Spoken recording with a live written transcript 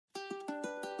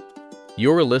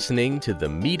You're listening to the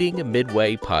Meeting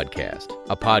Midway podcast,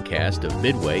 a podcast of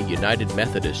Midway United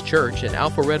Methodist Church in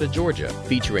Alpharetta, Georgia,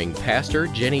 featuring Pastor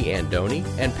Jenny Andoni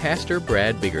and Pastor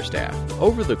Brad Biggerstaff.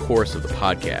 Over the course of the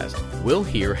podcast, we'll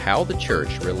hear how the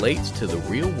church relates to the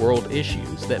real-world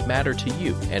issues that matter to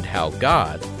you and how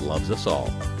God loves us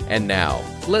all. And now,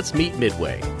 let's meet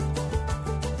Midway.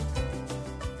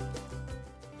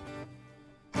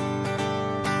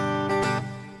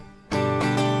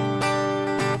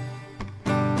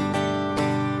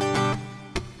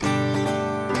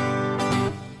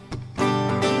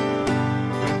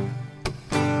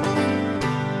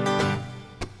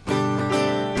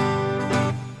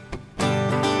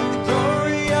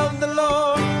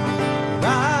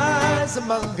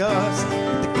 Among us,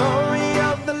 the glory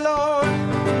of the Lord,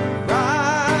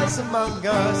 rise among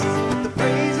us, the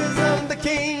praises of the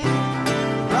King,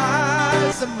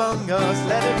 rise among us,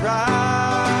 let it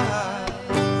rise.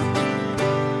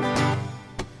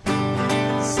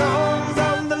 Songs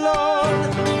of the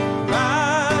Lord,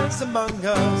 rise among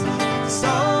us, the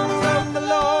songs of the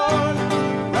Lord,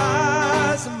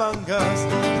 rise among us,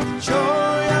 the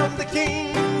joy of the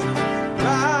King,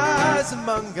 rise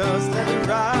among us, let it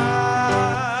rise.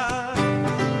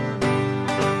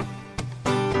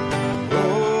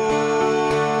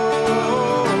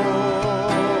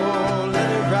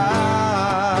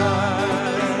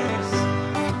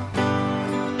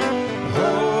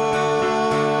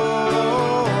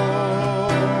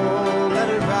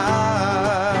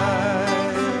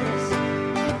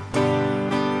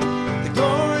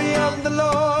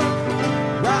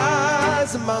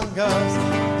 Among us,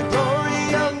 the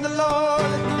glory of the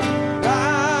Lord,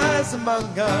 rise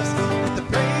among us, the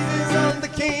praises of the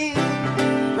King,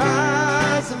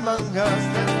 rise among us,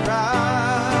 let it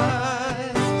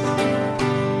rise.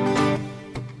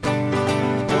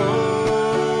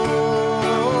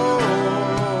 Oh,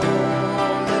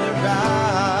 let it rise. Oh, let it rise.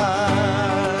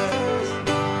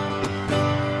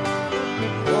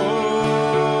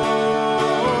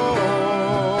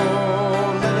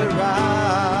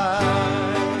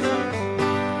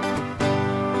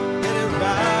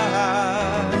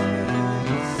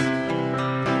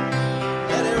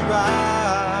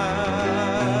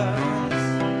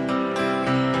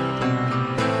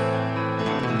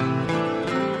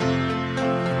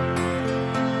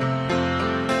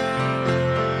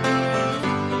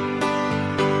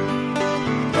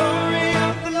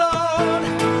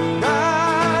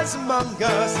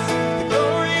 Us, the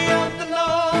glory of the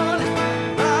Lord,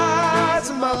 rise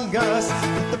among us,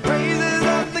 the praises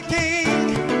of the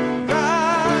King,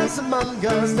 rise among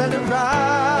us, let it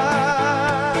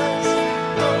rise,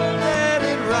 oh, let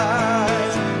it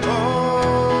rise,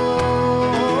 oh,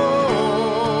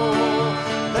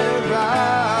 let it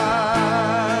rise,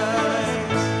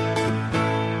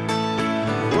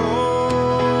 oh,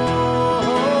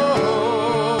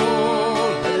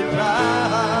 let it rise.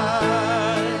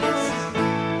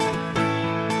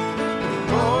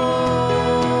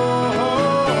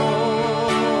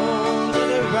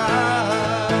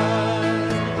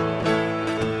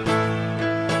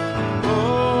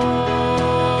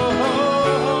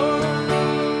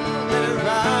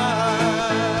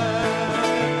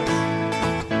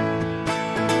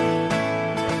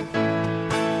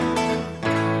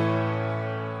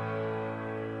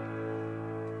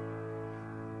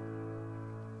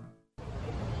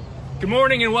 Good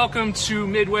morning and welcome to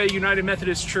Midway United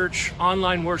Methodist Church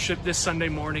online worship this Sunday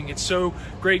morning. It's so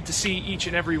great to see each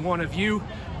and every one of you.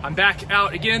 I'm back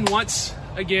out once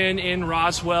again in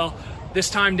Roswell, this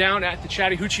time down at the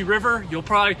Chattahoochee River. You'll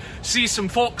probably see some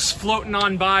folks floating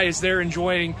on by as they're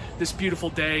enjoying this beautiful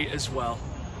day as well.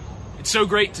 It's so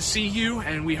great to see you,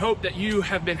 and we hope that you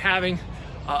have been having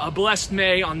a blessed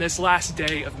May on this last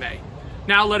day of May.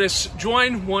 Now let us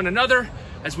join one another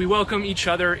as we welcome each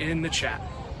other in the chat.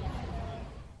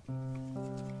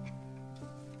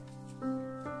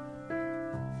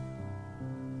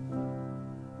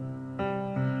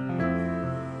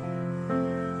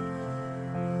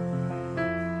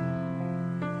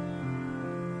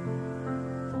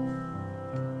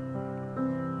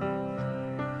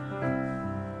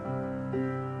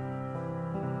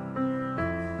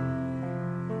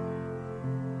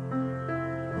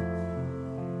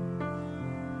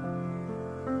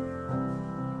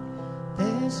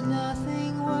 There's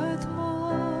nothing worth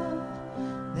more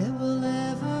that will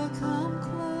ever come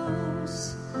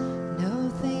close.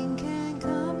 Nothing can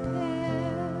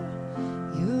compare.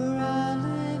 You're our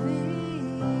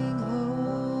living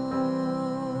hope.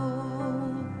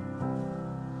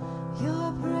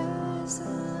 Your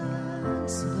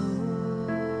presence, Lord.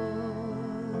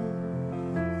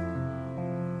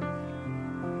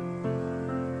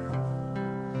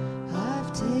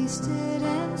 tasted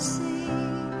and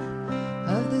seen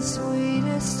of the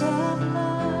sweetest of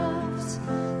loves,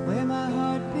 where my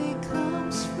heart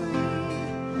becomes free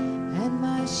and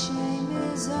my shame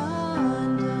is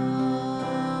undone.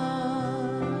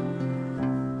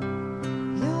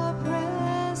 Your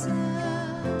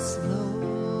presence,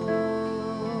 Lord.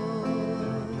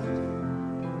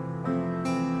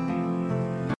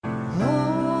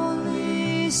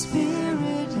 Holy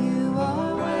Spirit, you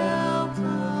are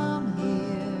welcome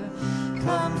here.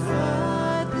 Come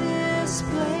flood this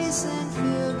place and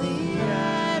fill the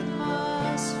atmosphere.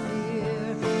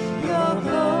 Your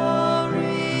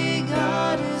glory,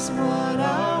 God, is what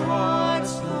our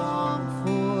hearts long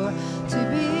for, to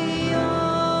be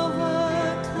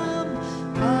overcome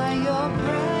by your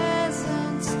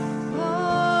presence,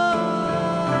 Lord.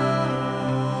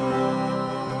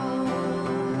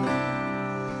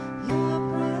 Your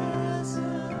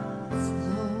presence,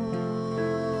 Lord.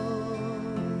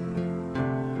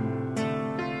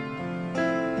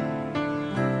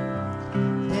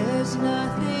 There's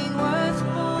nothing worth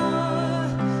more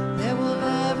that will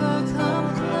ever come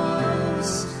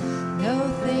close.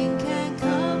 Nothing can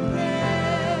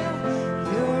compare.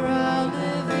 You're our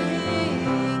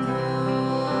living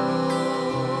hope.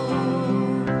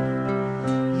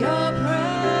 Your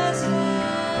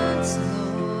presence,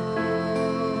 Lord.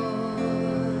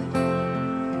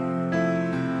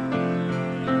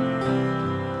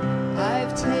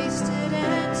 I've tasted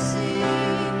and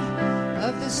seen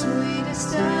of the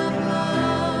sweetest of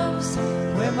loves,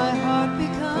 where my heart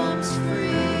becomes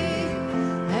free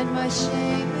and my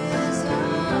shame is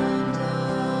undone.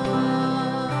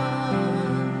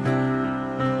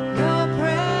 Your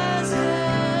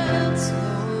presence,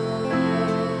 Lord.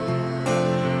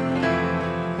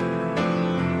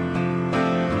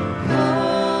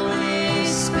 Holy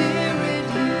Spirit,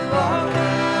 you are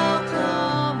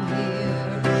welcome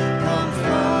here. Come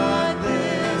flood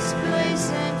this place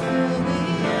and fill the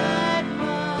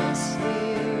atmosphere.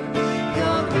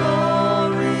 Your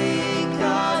glory,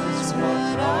 God, is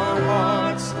what our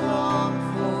hearts long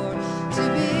for, to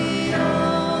be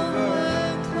overcome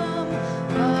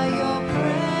by your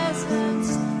presence,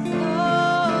 Lord.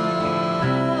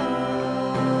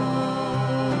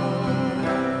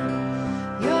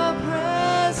 Your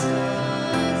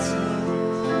presence,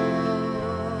 Lord.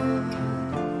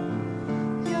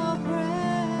 Your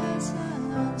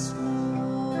presence,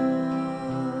 Lord.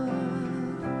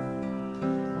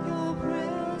 Your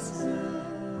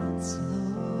presence, Lord.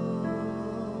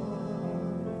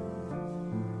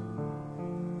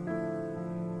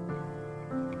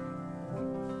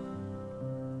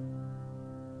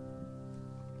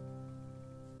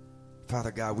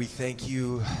 Father God, we thank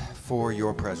you for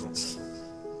your presence.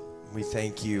 We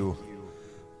thank you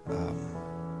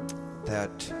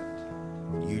that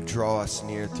you draw us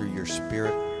near through your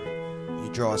Spirit. You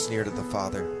draw us near to the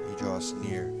Father. You draw us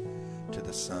near to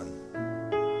the Son.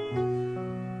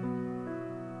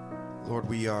 Lord,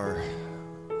 we are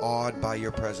awed by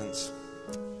your presence,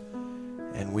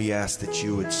 and we ask that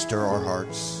you would stir our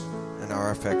hearts and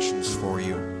our affections for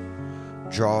you.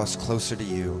 Draw us closer to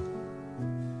you.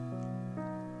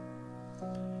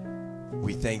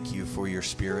 We thank you for your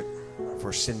Spirit,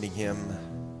 for sending him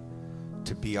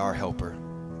to be our helper,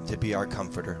 to be our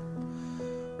comforter.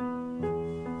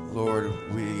 Lord,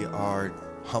 we are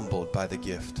humbled by the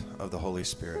gift of the Holy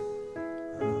Spirit.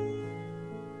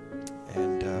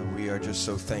 And we are just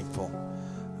so thankful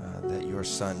that your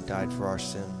Son died for our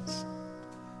sins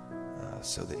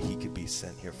so that he could be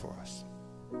sent here for us.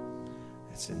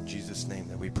 It's in Jesus' name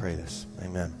that we pray this.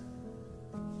 Amen.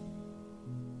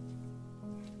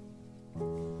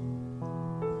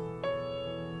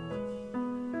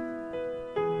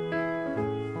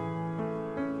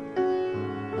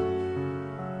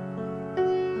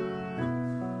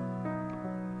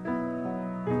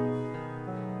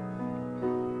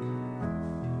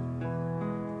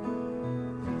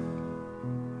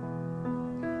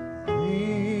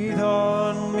 Breathe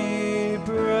on me,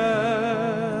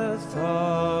 breath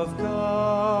of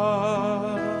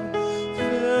God.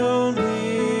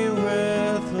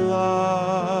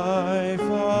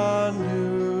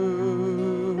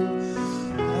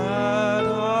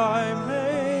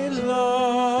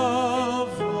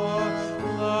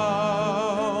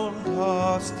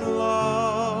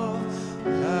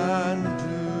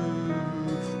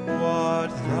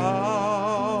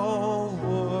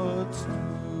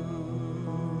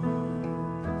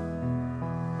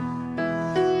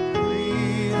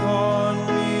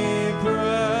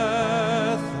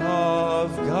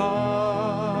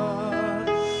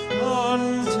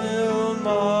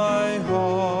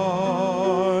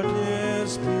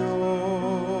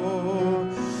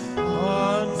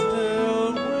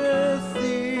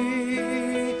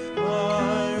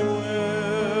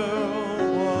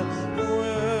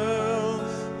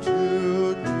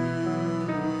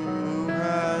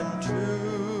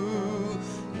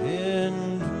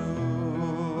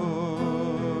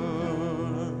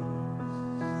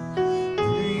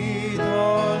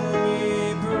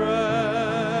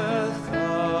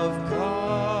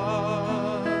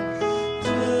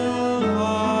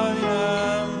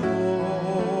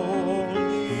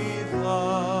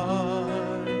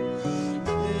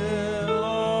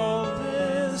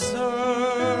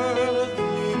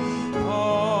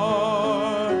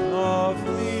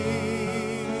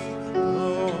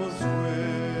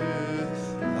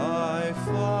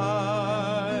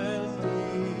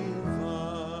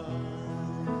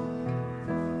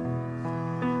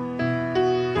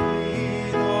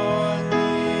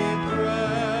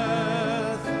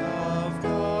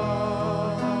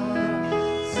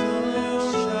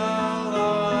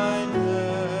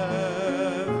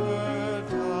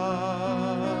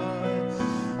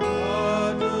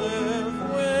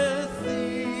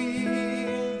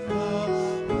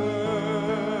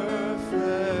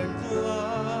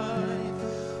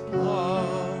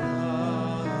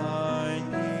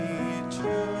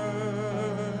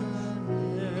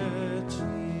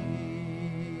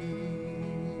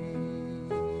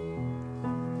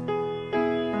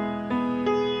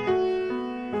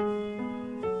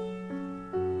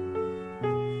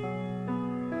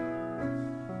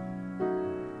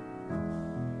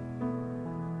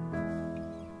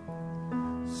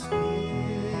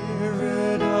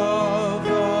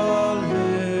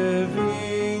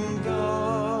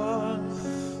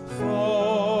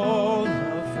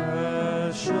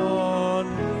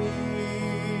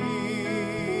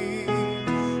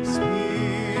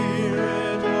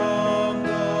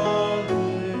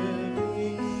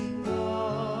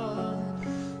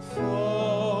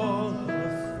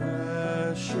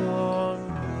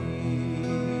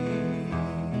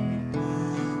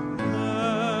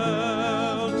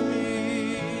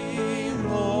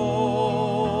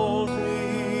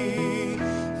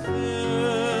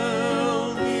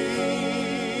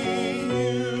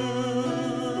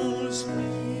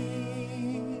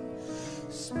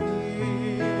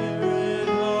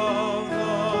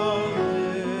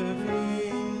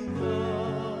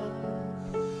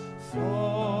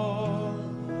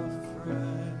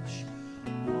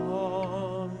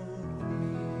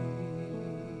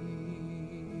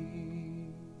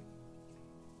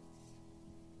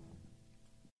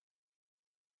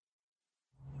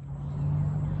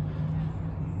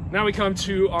 Now we come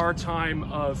to our time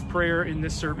of prayer in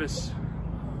this service.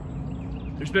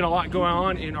 There's been a lot going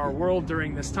on in our world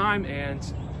during this time,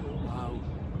 and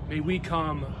may we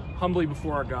come humbly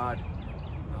before our God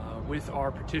with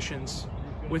our petitions,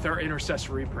 with our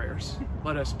intercessory prayers.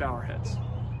 Let us bow our heads.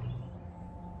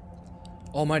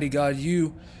 Almighty God,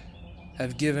 you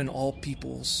have given all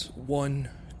peoples one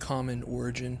common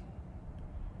origin.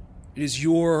 It is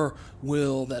your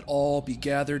will that all be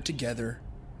gathered together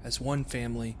as one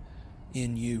family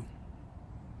in you.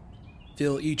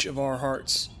 Fill each of our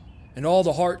hearts and all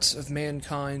the hearts of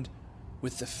mankind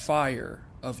with the fire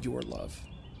of your love,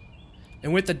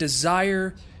 and with the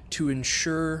desire to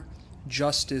ensure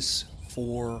justice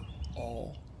for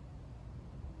all.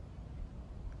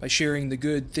 By sharing the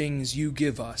good things you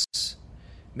give us,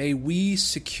 may we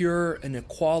secure an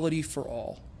equality for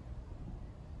all,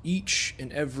 each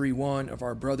and every one of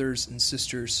our brothers and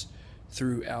sisters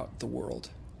throughout the world.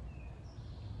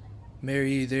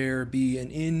 May there be an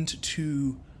end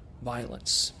to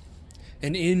violence,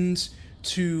 an end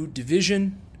to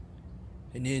division,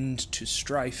 an end to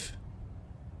strife,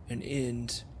 an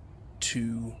end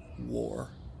to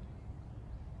war.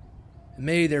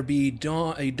 May there be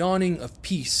a dawning of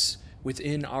peace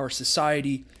within our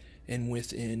society and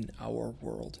within our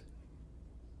world.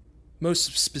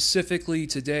 Most specifically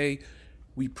today,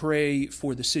 we pray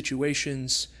for the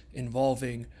situations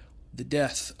involving the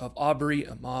death of Aubrey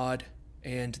Ahmaud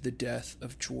and the death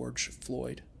of George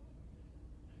Floyd.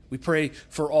 We pray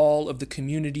for all of the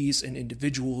communities and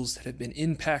individuals that have been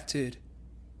impacted,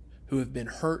 who have been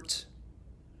hurt,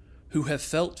 who have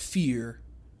felt fear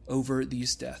over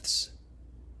these deaths.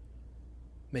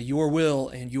 May your will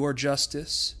and your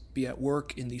justice be at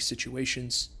work in these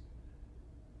situations.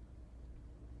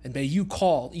 And may you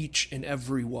call each and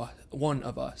every one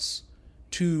of us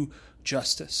to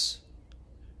justice,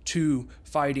 to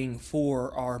fighting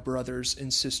for our brothers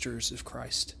and sisters of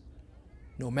Christ,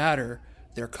 no matter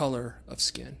their color of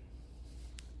skin.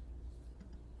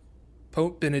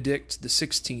 Pope Benedict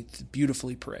XVI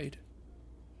beautifully prayed,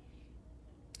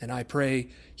 and I pray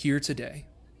here today,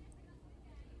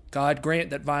 God, grant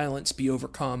that violence be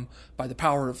overcome by the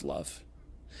power of love,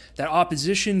 that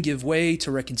opposition give way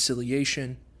to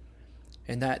reconciliation,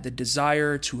 and that the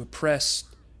desire to oppress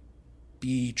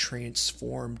be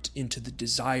transformed into the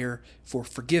desire for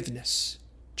forgiveness,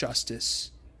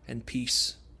 justice, and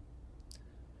peace.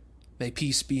 May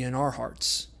peace be in our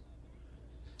hearts,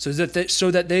 so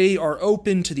that they are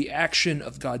open to the action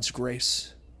of God's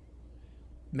grace.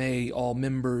 May all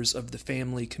members of the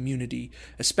family community,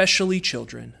 especially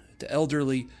children, the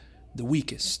elderly, the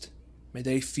weakest, may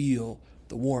they feel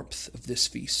the warmth of this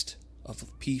feast of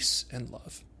peace and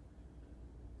love.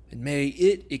 And may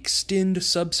it extend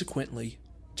subsequently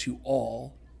to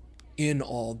all, in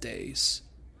all days,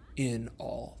 in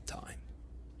all time.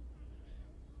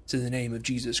 It's in the name of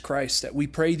Jesus Christ that we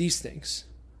pray these things.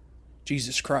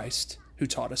 Jesus Christ, who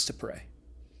taught us to pray.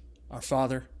 Our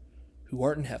Father, who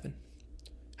art in heaven,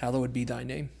 hallowed be thy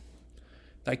name.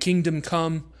 Thy kingdom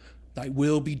come, thy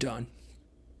will be done,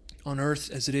 on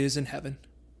earth as it is in heaven.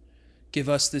 Give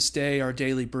us this day our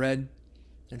daily bread,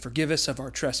 and forgive us of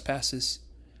our trespasses,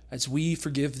 as we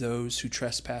forgive those who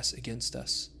trespass against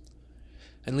us.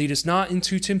 And lead us not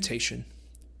into temptation,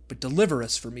 but deliver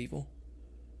us from evil.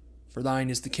 For thine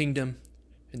is the kingdom,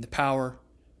 and the power,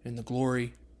 and the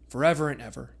glory, forever and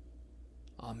ever.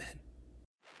 Amen.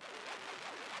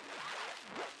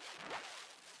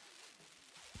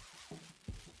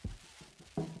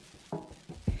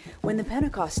 When the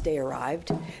Pentecost day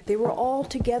arrived, they were all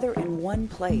together in one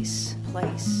place.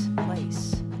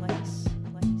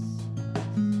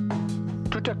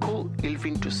 Tout à coup, il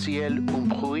vint du ciel un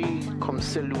bruit comme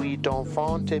celui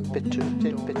d'enfant impétueux.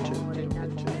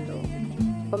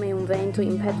 Come un vento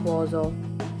impetuoso,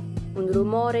 un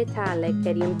rumore tale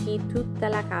che riempì tutta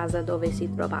la casa dove si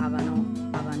trovavano.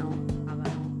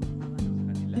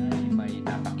 May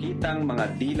nakakitang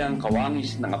mga dilang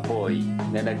kawangis ng apoy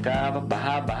na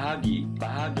nagkabahagi.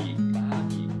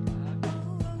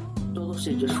 Todos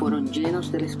ellos fueron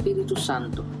llenos del Espíritu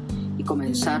Santo y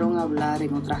comenzaron a hablar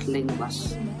en otras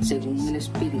lenguas, según el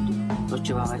Espíritu los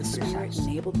llevaba a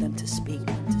expresarse.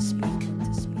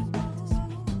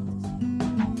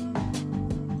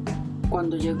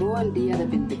 Cuando llegó el día de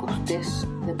Pentecostés,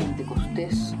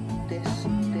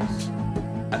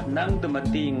 At nang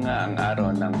dumating nga ang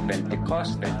araw ng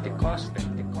Pentecost.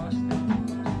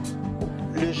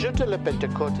 Le jour de la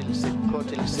Pentecôte, il s'est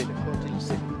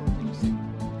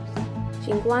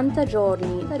 50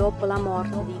 giorni dopo la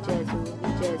morte di Gesù.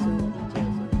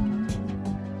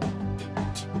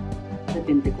 De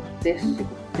Pentecostés.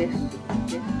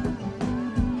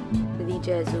 Di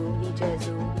Gesù, di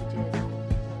Gesù, di Gesù.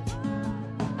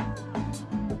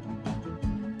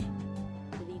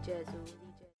 Di Gesù, di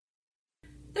Gesù.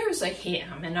 There's a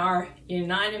hymn in our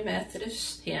United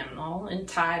Methodist hymnal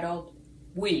entitled,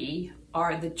 "We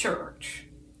Are the Church."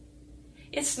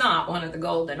 It's not one of the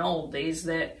golden oldies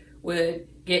that would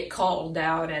get called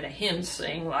out at a hymn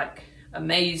sing like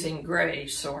 "Amazing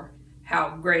Grace" or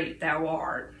 "How Great Thou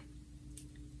Art."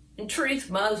 In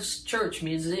truth, most church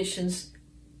musicians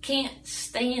can't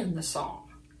stand the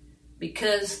song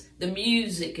because the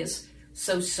music is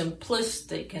so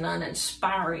simplistic and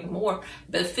uninspiring, more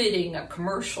befitting a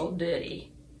commercial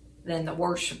ditty than the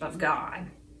worship of God.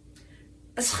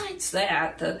 Besides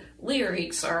that, the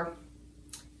lyrics are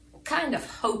kind of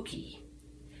hokey.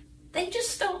 They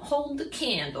just don't hold the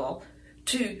candle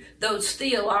to those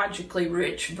theologically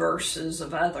rich verses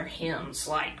of other hymns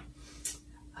like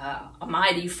 "A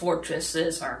Mighty Fortress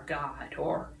Is Our God"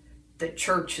 or "The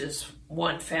Church's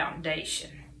One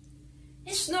Foundation."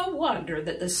 It's no wonder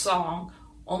that the song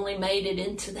only made it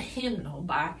into the hymnal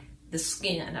by the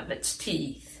skin of its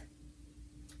teeth.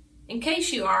 In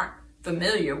case you aren't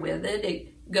familiar with it,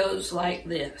 it goes like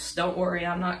this. Don't worry,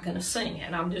 I'm not going to sing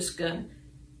it. I'm just going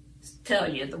to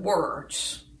tell you the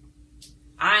words.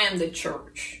 I am the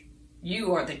church.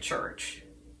 You are the church.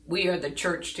 We are the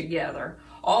church together.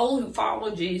 All who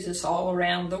follow Jesus all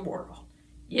around the world.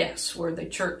 Yes, we're the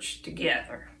church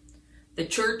together. The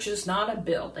church is not a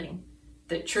building.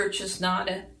 The church is not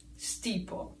a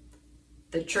steeple.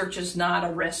 The church is not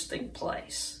a resting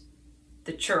place.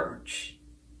 The church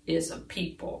is a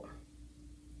people.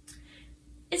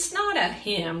 It's not a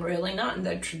hymn, really, not in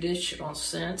the traditional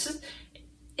sense.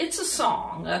 It's a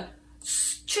song, a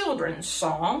children's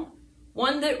song,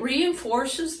 one that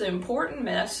reinforces the important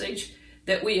message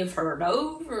that we have heard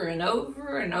over and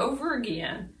over and over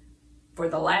again for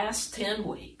the last 10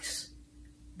 weeks.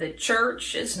 The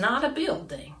church is not a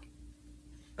building,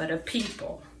 but a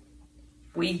people.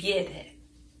 We get it.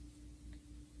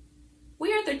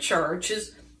 We Are the Church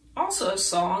is also a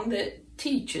song that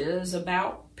teaches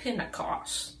about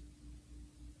Pentecost.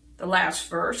 The last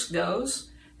verse goes,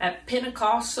 "At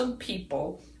Pentecost some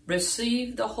people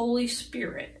received the Holy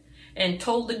Spirit and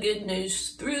told the good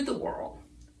news through the world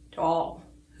to all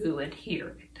who would hear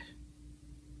it."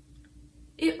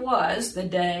 It was the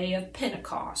day of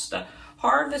Pentecost, a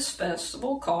harvest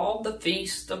festival called the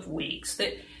Feast of Weeks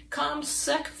that comes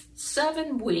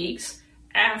 7 weeks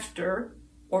after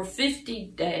or 50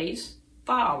 days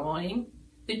following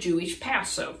the Jewish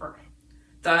Passover.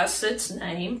 Thus its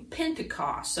name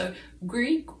Pentecost, a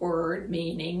Greek word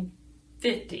meaning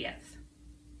 50th.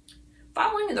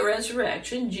 Following the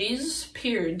resurrection, Jesus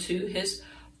appeared to his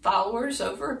followers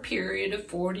over a period of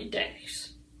 40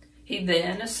 days. He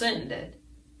then ascended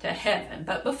to heaven,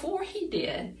 but before he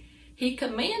did, he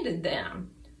commanded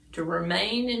them to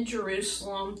remain in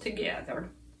Jerusalem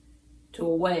together to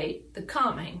await the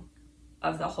coming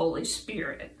of the Holy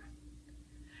Spirit.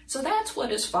 So that's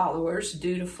what his followers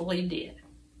dutifully did.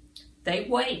 They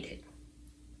waited,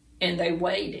 and they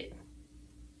waited,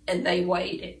 and they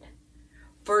waited.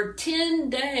 For 10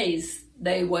 days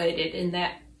they waited in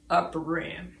that upper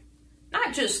room.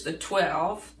 Not just the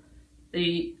 12,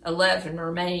 the 11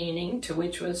 remaining, to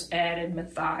which was added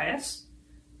Matthias,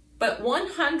 but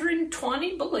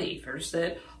 120 believers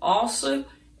that also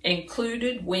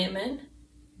included women,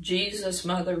 Jesus'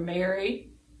 mother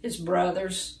Mary, his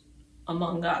brothers,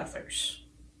 among others.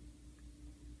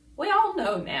 We all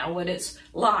know now what it's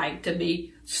like to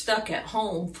be stuck at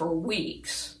home for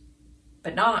weeks,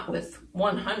 but not with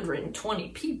 120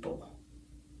 people.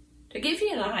 To give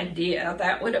you an idea,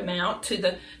 that would amount to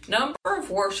the number of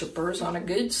worshipers on a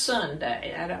good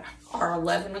Sunday at our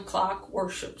 11 o'clock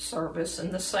worship service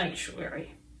in the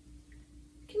sanctuary.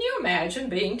 Can you imagine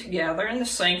being together in the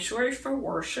sanctuary for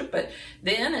worship, but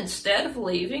then instead of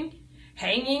leaving,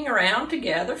 hanging around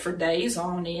together for days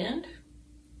on end?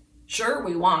 Sure,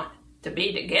 we want to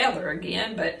be together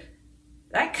again, but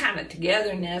that kind of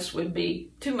togetherness would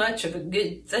be too much of a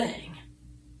good thing,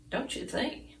 don't you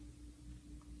think?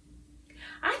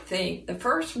 I think the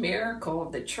first miracle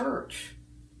of the church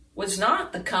was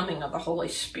not the coming of the Holy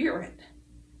Spirit,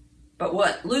 but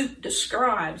what Luke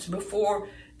describes before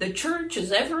the church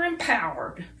is ever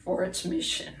empowered for its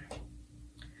mission.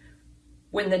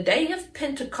 When the day of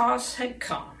Pentecost had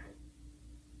come,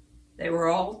 they were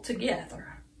all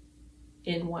together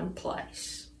in one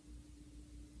place.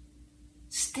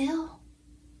 Still,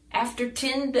 after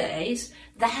 10 days,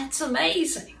 that's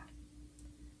amazing.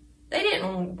 They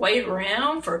didn't wait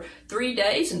around for 3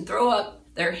 days and throw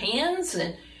up their hands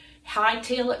and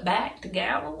hightail it back to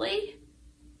Galilee.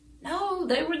 No,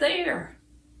 they were there,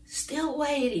 still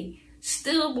waiting,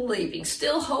 still believing,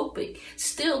 still hoping,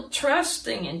 still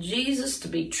trusting in Jesus to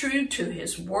be true to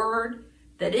his word,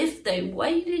 that if they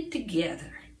waited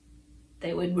together,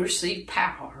 they would receive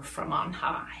power from on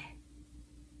high.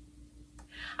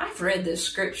 I've read this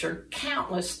scripture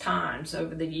countless times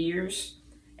over the years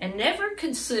and never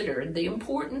considered the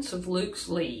importance of Luke's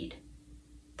lead,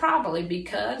 probably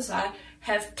because I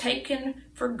have taken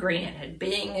for granted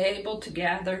being able to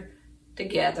gather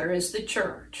together as the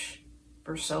church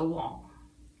for so long.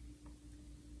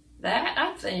 That,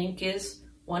 I think, is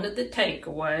one of the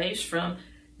takeaways from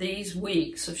these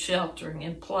weeks of sheltering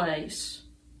in place.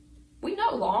 We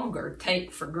no longer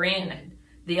take for granted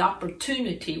the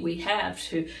opportunity we have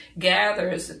to gather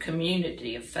as a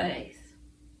community of faith.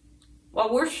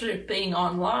 While worshiping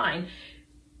online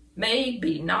may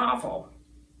be novel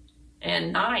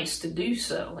and nice to do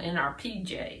so in our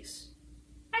PJs,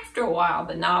 after a while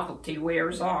the novelty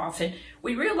wears off and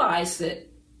we realize that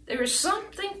there is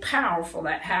something powerful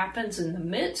that happens in the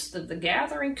midst of the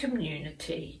gathering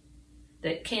community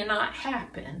that cannot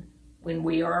happen when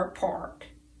we are apart.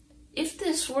 If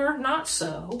this were not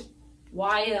so,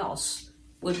 why else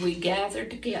would we gather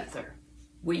together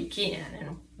week in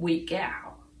and week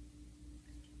out?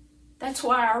 That's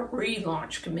why our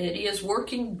relaunch committee is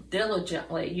working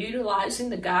diligently,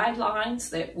 utilizing the guidelines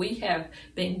that we have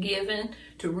been given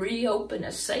to reopen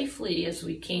as safely as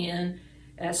we can,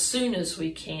 as soon as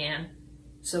we can,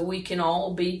 so we can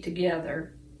all be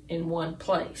together in one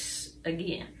place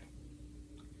again.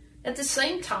 At the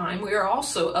same time, we are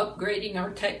also upgrading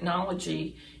our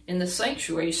technology in the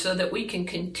sanctuary so that we can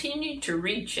continue to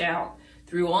reach out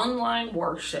through online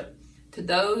worship to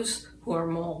those who are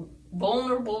more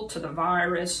vulnerable to the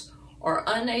virus or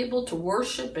unable to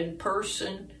worship in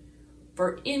person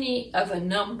for any of a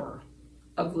number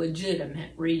of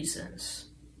legitimate reasons.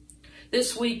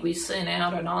 This week we sent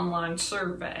out an online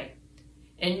survey,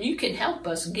 and you can help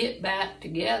us get back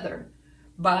together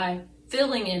by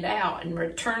filling it out and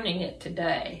returning it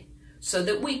today so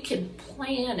that we can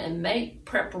plan and make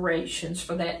preparations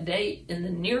for that date in the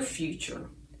near future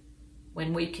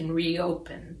when we can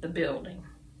reopen the building.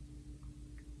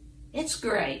 It's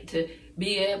great to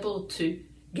be able to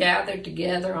gather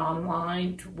together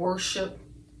online to worship,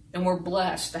 and we're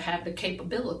blessed to have the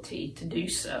capability to do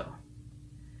so.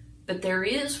 But there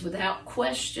is, without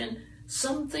question,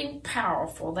 something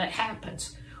powerful that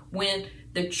happens when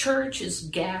the church is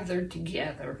gathered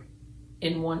together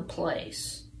in one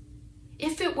place.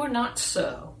 If it were not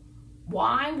so,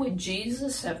 why would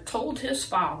Jesus have told his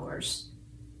followers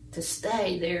to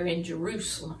stay there in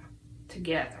Jerusalem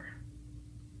together?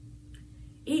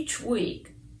 Each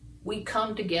week, we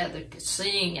come together to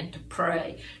sing and to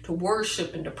pray, to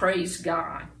worship and to praise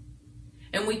God.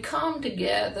 And we come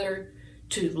together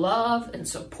to love and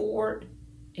support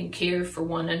and care for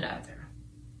one another.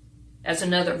 As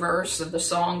another verse of the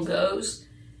song goes,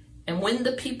 and when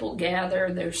the people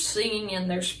gather, there's singing and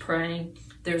there's praying,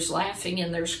 there's laughing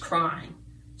and there's crying.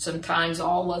 Sometimes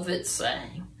all of it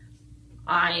saying,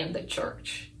 I am the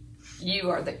church. You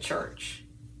are the church.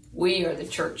 We are the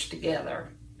church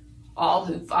together. All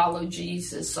who follow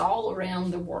Jesus all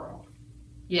around the world.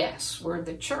 Yes, we're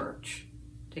the church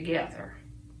together.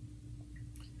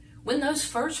 When those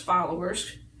first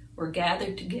followers were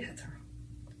gathered together,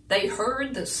 they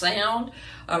heard the sound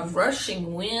of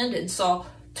rushing wind and saw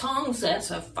tongues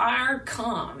as of fire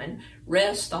come and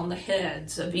rest on the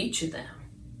heads of each of them.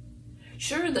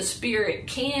 Sure, the Spirit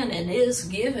can and is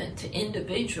given to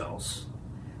individuals,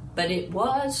 but it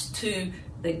was to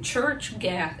the church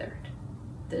gathered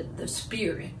that the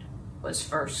Spirit was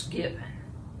first given.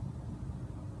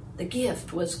 The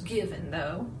gift was given,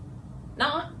 though,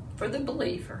 not for the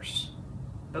believers,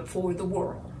 but for the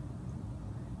world,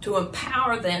 to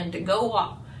empower them to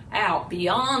go out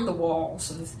beyond the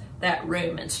walls of that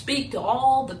room and speak to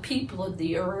all the people of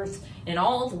the earth in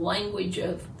all the language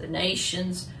of the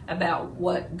nations about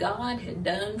what God had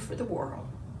done for the world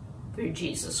through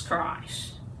Jesus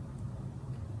Christ.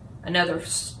 Another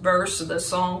verse of the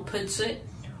song puts it,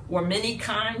 were many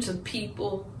kinds of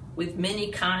people with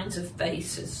many kinds of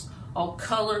faces, all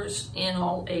colors in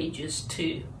all ages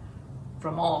too,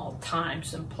 from all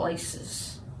times and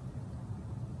places.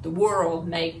 The world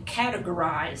may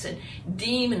categorize and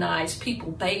demonize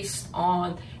people based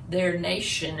on their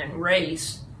nation and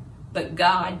race, but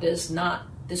God does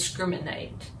not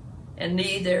discriminate, and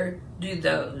neither do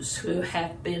those who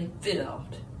have been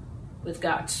filled with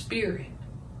God's Spirit.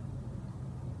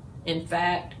 In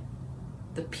fact,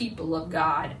 the people of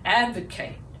God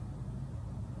advocate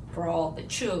for all the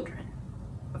children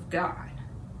of God.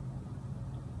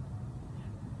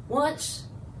 Once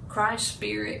Christ's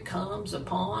Spirit comes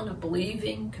upon a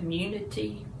believing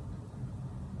community,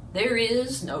 there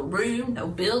is no room, no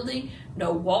building,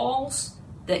 no walls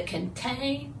that can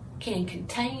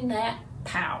contain that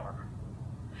power.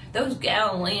 Those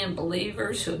Galilean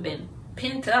believers who have been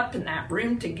pent up in that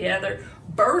room together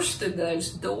burst through those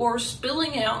doors,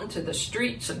 spilling out into the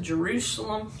streets of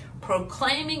Jerusalem,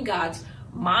 proclaiming God's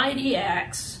mighty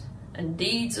acts and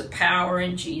deeds of power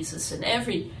in Jesus in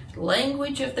every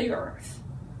language of the earth,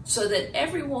 so that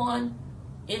everyone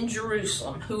in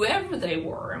Jerusalem, whoever they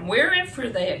were and wherever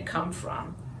they had come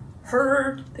from,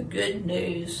 heard the good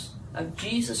news of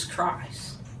Jesus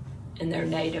Christ in their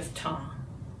native tongue.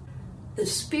 The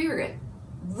Spirit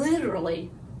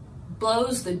literally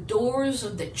blows the doors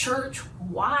of the church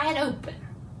wide open.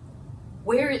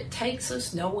 Where it takes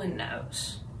us, no one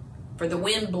knows. For the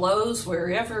wind blows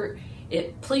wherever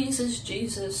it pleases,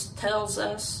 Jesus tells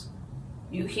us.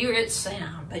 You hear its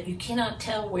sound, but you cannot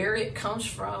tell where it comes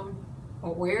from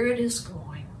or where it is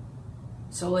going.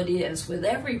 So it is with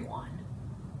everyone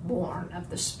born of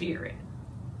the Spirit.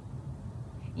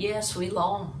 Yes, we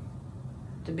long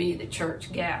to be the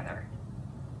church gathered,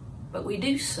 but we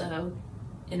do so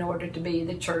in order to be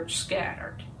the church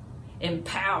scattered,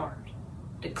 empowered,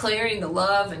 declaring the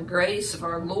love and grace of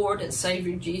our Lord and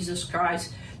Savior Jesus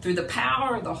Christ through the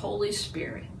power of the Holy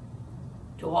Spirit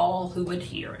to all who would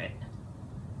hear it.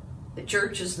 The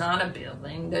church is not a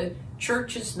building. The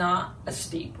church is not a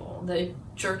steeple. The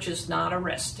church is not a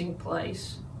resting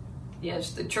place.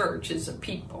 Yes, the church is a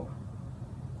people.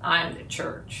 I am the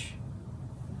church.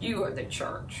 You are the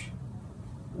church.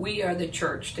 We are the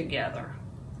church together.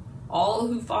 All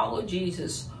who follow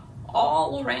Jesus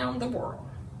all around the world.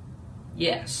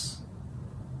 Yes,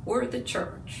 we're the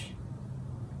church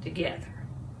together.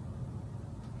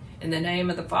 In the name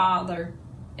of the Father,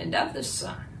 and of the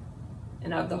Son,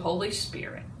 and of the Holy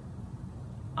Spirit.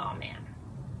 Amen.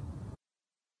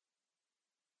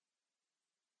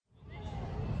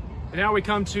 And now we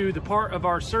come to the part of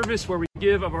our service where we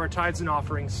give of our tithes and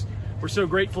offerings. We're so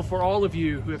grateful for all of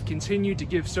you who have continued to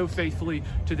give so faithfully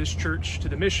to this church, to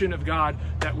the mission of God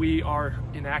that we are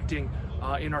enacting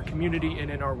in our community and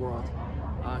in our world.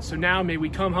 So now may we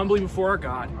come humbly before our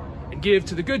God and give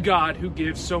to the good God who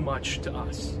gives so much to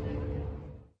us.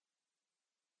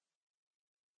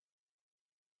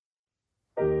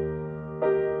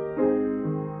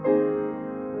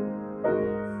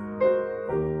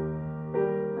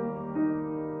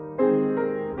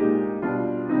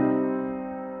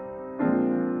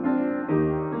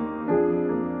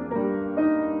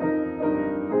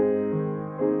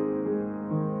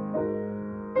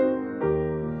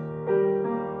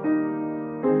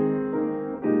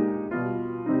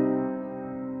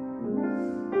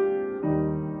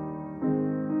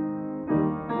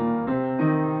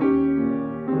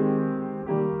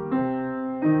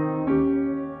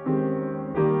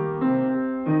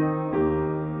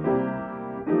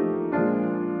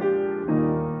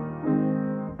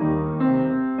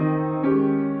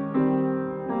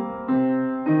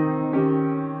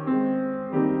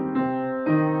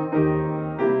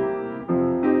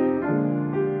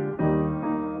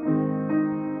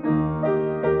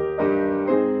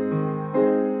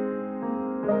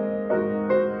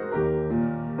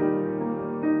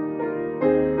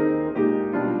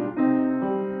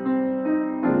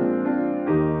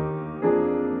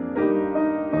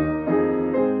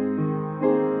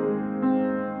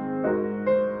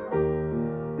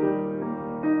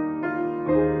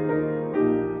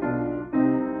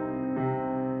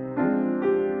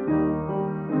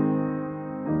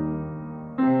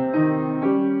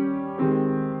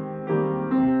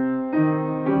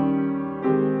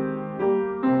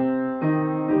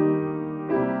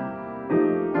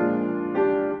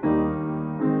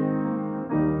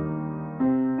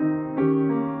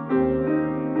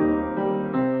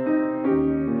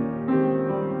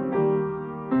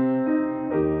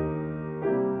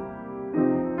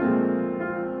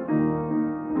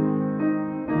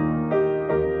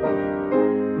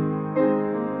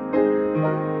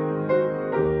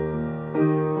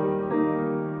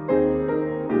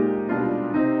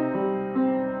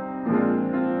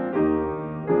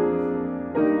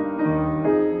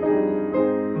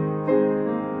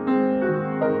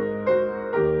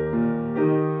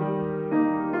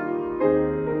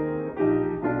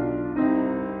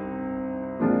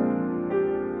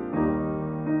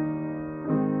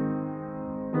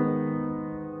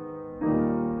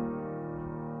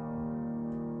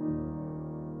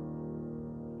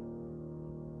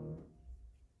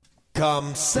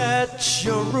 Come set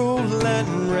your rule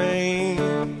and reign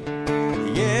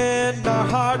in our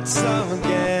hearts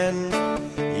again.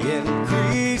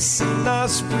 Increase in us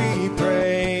Jesus, we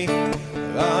pray,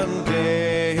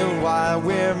 unveil why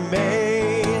we're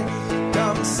made.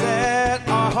 Come set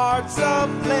our hearts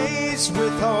ablaze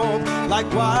with hope,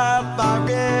 like wildfire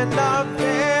in our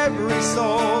very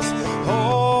souls.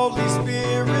 Holy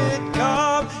Spirit,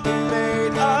 come and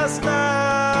made us now.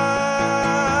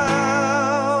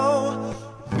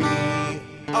 We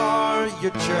are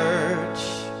your church.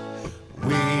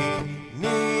 We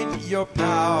need your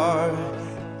power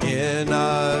in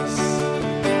us.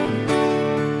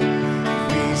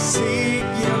 We seek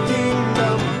your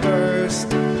kingdom first.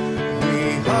 We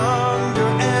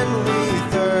hunger and we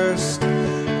thirst.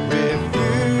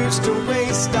 Refuse to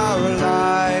waste our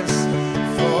lives,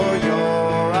 for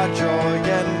you're our joy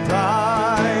and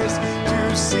prize. To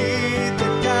see the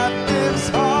captives'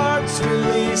 hearts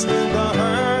released, the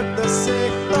hurt, the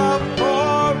sick, the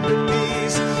poor at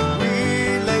peace. We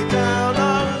lay down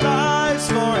our lives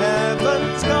for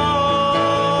heaven's cause.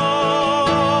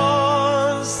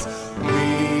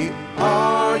 We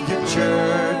are your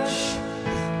church.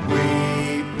 We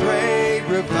pray,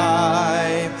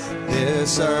 revive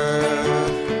this earth.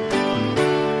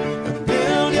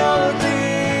 Build your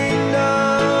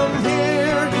kingdom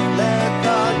here. Let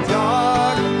the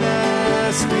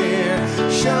darkness fear.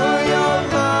 Show your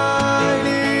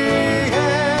mighty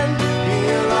hand.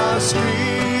 Heal our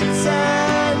streets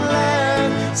and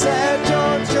land. Set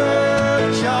your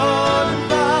church on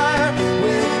fire.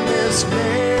 Win this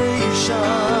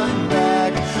nation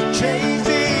back. Change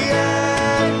the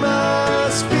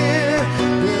atmosphere.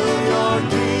 Build your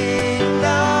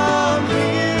kingdom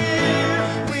here.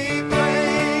 We pray.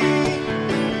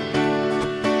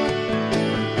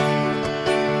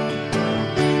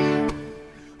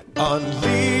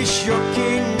 Unleash your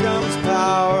kingdom's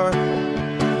power,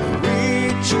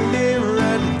 reaching near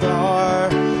and far.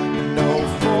 No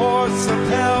force of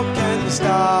hell can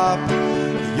stop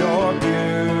your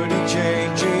beauty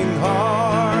changing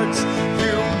hearts.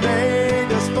 You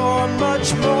made us for much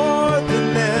more than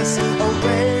this.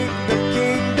 Awake the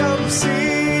kingdom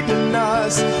seed in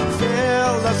us.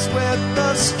 Fill us with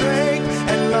the strength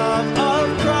and love of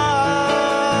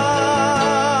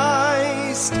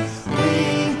Christ. We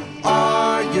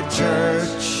are your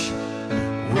church.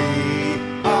 We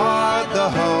are the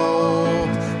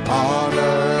hope on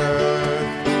earth.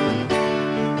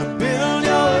 Build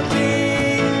your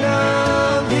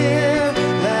kingdom here.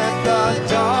 Let the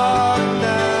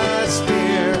darkness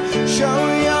fear. Show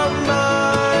your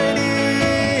mighty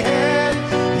hand.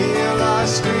 Heal our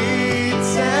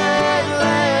streets and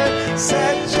land.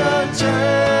 Set your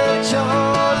church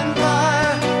on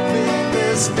fire. Bring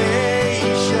this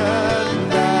nation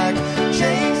back.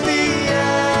 Change the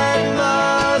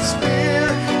atmosphere.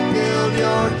 Build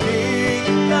your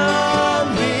kingdom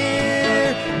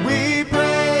here. We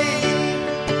pray.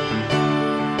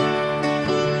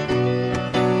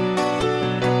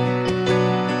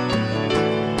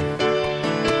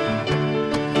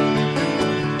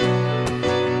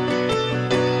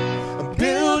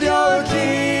 Build your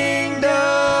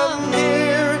kingdom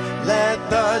here. Let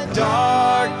the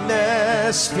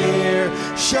darkness fear.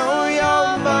 Show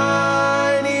your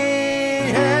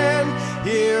mighty hand.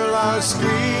 Heal our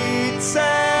streets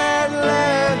and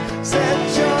land.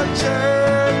 Set your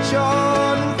church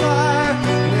on fire.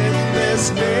 Win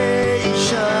this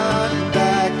nation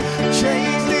back.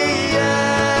 Change the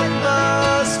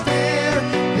atmosphere.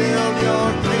 Build your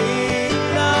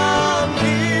kingdom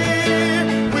here.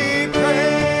 We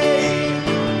pray.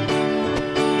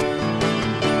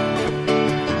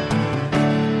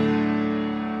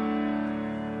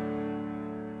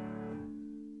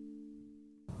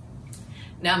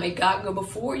 Now may God go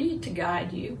before you to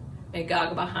guide you. May God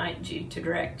go behind you to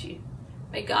direct you.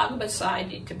 May God go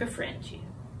beside you to befriend you.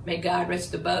 May God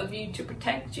rest above you to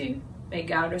protect you. May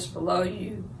God rest below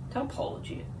you to uphold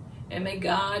you. And may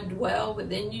God dwell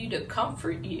within you to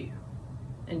comfort you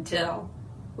until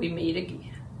we meet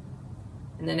again.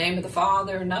 In the name of the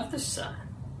Father, and of the Son,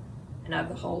 and of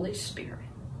the Holy Spirit.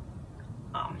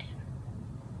 Amen.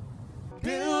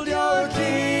 Build your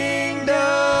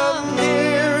kingdom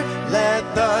here.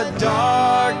 Let the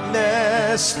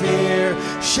darkness fear.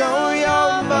 Show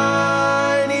your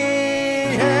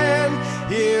mighty hand.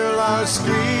 Heal our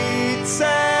streets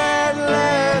and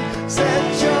land.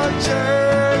 Set your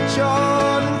church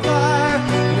on fire.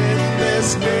 Lift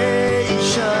this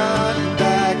nation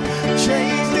back.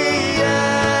 Change the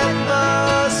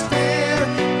atmosphere.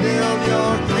 Build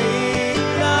your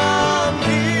kingdom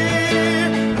here.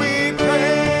 We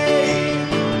pray.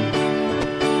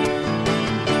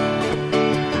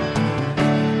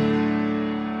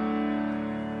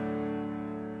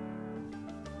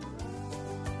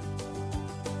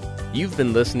 You've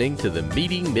been listening to the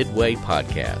Meeting Midway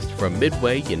podcast from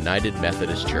Midway United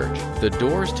Methodist Church. The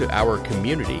doors to our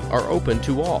community are open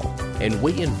to all, and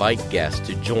we invite guests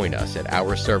to join us at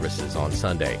our services on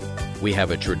Sunday. We have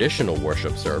a traditional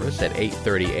worship service at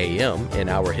 8:30 a.m. in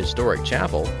our historic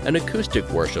chapel, an acoustic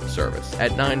worship service at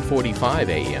 9:45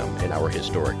 a.m. in our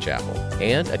historic chapel,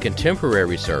 and a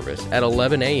contemporary service at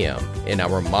 11 a.m. in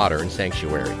our modern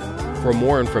sanctuary. For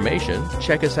more information,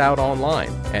 check us out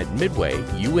online at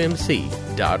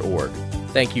midwayumc.org.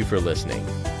 Thank you for listening,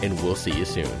 and we'll see you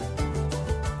soon.